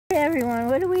Hey everyone,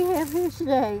 what do we have here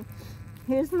today?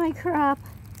 Here's my crop.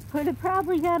 Could have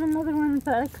probably got another one,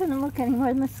 but I couldn't look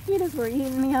anymore. The mosquitoes were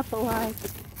eating me up alive.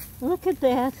 Look at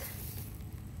that.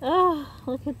 Oh,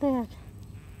 look at that.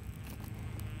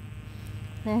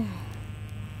 There.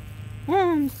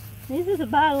 And these are the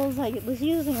bottles I was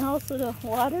using also to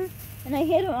water, and I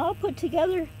had them all put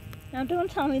together. Now don't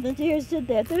tell me the deers did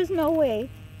that. There's no way.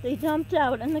 They dumped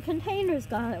out and the container's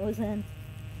gone it was in.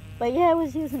 But yeah, I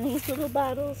was using these little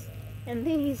bottles and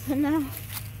these, and now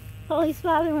Polly's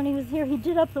father, when he was here, he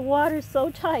did up the water so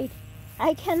tight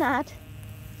I cannot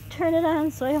turn it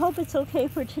on, so I hope it's okay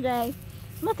for today.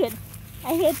 Look it,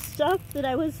 I had stuff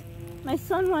that my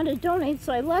son wanted to donate,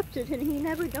 so I left it and he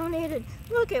never donated.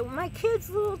 Look at my kids'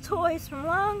 little toys from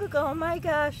long ago. My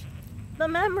gosh, the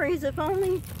memories. If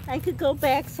only I could go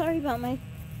back. Sorry about my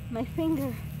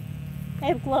finger. I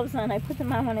have gloves on. I put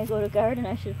them on when I go to garden.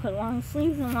 I should put long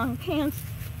sleeves and long pants.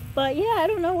 But yeah, I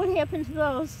don't know what happened to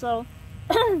those, so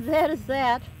that is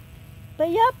that.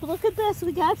 But yep, look at this.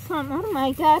 We got some. Oh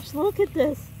my gosh, look at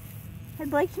this.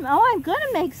 I'd like to, oh, I'm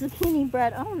gonna make zucchini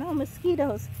bread. Oh no,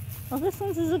 mosquitoes. Well, this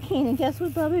one's a zucchini. Guess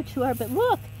what the other two are? But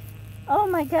look, oh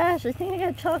my gosh, I think I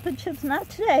got chocolate chips. Not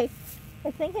today.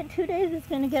 I think in 2 days it's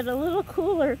gonna get a little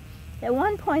cooler. At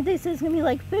one point they said it's gonna be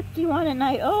like 51 at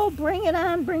night. Oh, bring it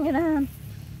on, bring it on.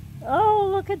 Oh,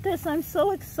 look at this. I'm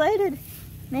so excited.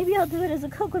 Maybe I'll do it as a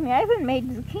cook with me. I haven't made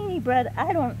zucchini bread.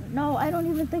 I don't know. I don't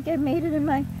even think I made it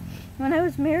when I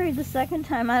was married the second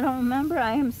time. I don't remember.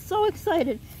 I am so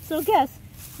excited. So guess,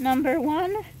 number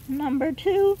 1, number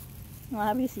 2. Well,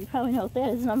 obviously you probably know what that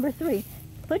is. Number 3.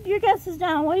 Put your guesses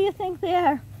down. What do you think they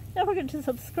are? Don't forget to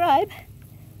subscribe.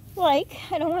 Like,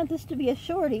 I don't want this to be a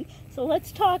shorty, so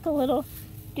let's talk a little.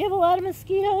 Do you have a lot of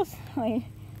mosquitoes? Wait,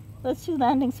 let's do the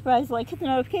ending surprise. Like, hit the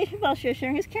notification bell, share,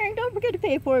 sharing is caring. Don't forget to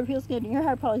pay it forward. It feels good in your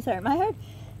heart, Polly's heart, my heart.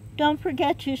 Don't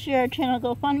forget to share our channel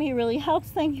GoFundMe. It really helps.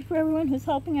 Thank you for everyone who's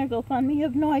helping our GoFundMe. You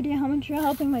have no idea how much you're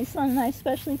helping my son and I,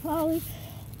 especially Polly.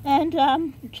 And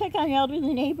check on your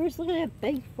elderly neighbors. Look at that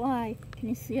big fly. Can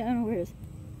you see it? I don't know where it is.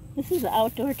 This is an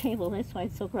outdoor table, that's why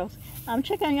it's so gross.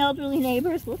 Check on your elderly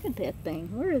neighbors. Look at that thing.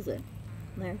 Where is it?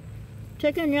 There.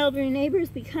 Check on your elderly neighbors.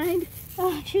 Be kind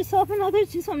to yourself and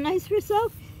others. Do something nice for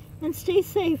yourself. And stay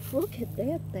safe. Look at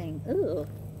that thing. Ugh.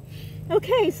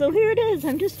 Okay, so here it is.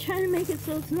 I'm just trying to make it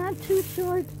so it's not too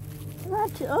short.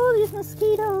 Not too... Oh, these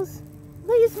mosquitoes.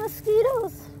 These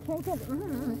mosquitoes. Can't get...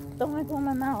 don't want to go in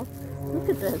my mouth. Look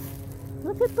at this.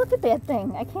 Look at that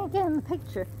thing. I can't get in the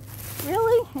picture.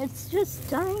 Really? It's just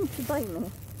dying to bite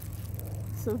me.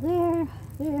 So there.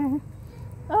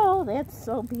 Oh, that's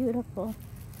so beautiful.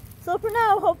 So for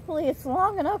now, hopefully it's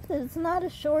long enough that it's not a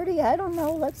shorty. I don't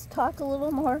know. Let's talk a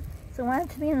little more. So I want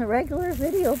it to be in the regular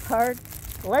video part.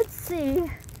 Let's see.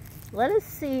 Let us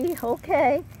see.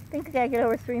 Okay. I think I gotta get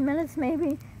over 3 minutes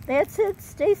maybe. That's it.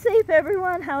 Stay safe,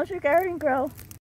 everyone. How's your garden grow?